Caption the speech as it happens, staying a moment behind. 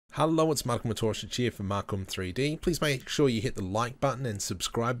Hello, it's Markham Matorshich here for Markham 3D. Please make sure you hit the like button and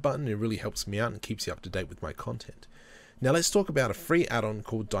subscribe button. It really helps me out and keeps you up to date with my content. Now let's talk about a free add-on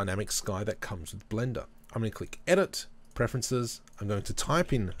called Dynamic Sky that comes with Blender. I'm going to click Edit, Preferences. I'm going to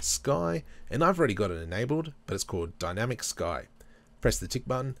type in Sky, and I've already got it enabled, but it's called Dynamic Sky. Press the tick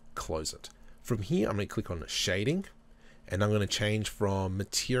button, close it. From here, I'm going to click on Shading, and I'm going to change from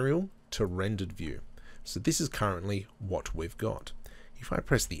Material to Rendered View. So this is currently what we've got. If I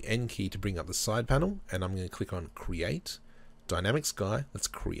press the N key to bring up the side panel, and I'm going to click on Create, Dynamic Sky, let's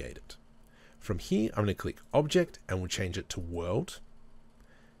create it. From here, I'm going to click Object, and we'll change it to World.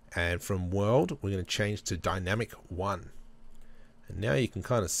 And from World, we're going to change to Dynamic 1. And now you can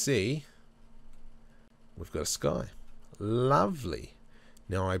kind of see, we've got a sky. Lovely.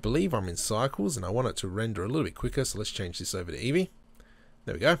 Now I believe I'm in cycles, and I want it to render a little bit quicker, so let's change this over to eevee.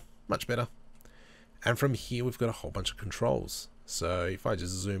 There we go, much better. And from here, we've got a whole bunch of controls. So if I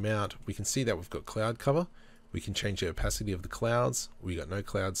just zoom out, we can see that we've got cloud cover. We can change the opacity of the clouds. We got no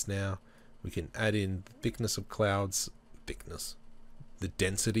clouds now. We can add in the thickness of clouds, the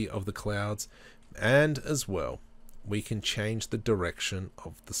density of the clouds, and as well, we can change the direction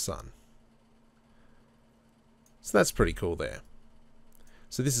of the sun. So that's pretty cool there.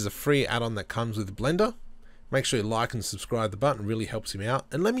 So this is a free add-on that comes with Blender. Make sure you like and subscribe the button, it really helps me out.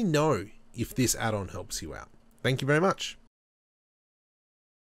 And let me know if this add-on helps you out. Thank you very much.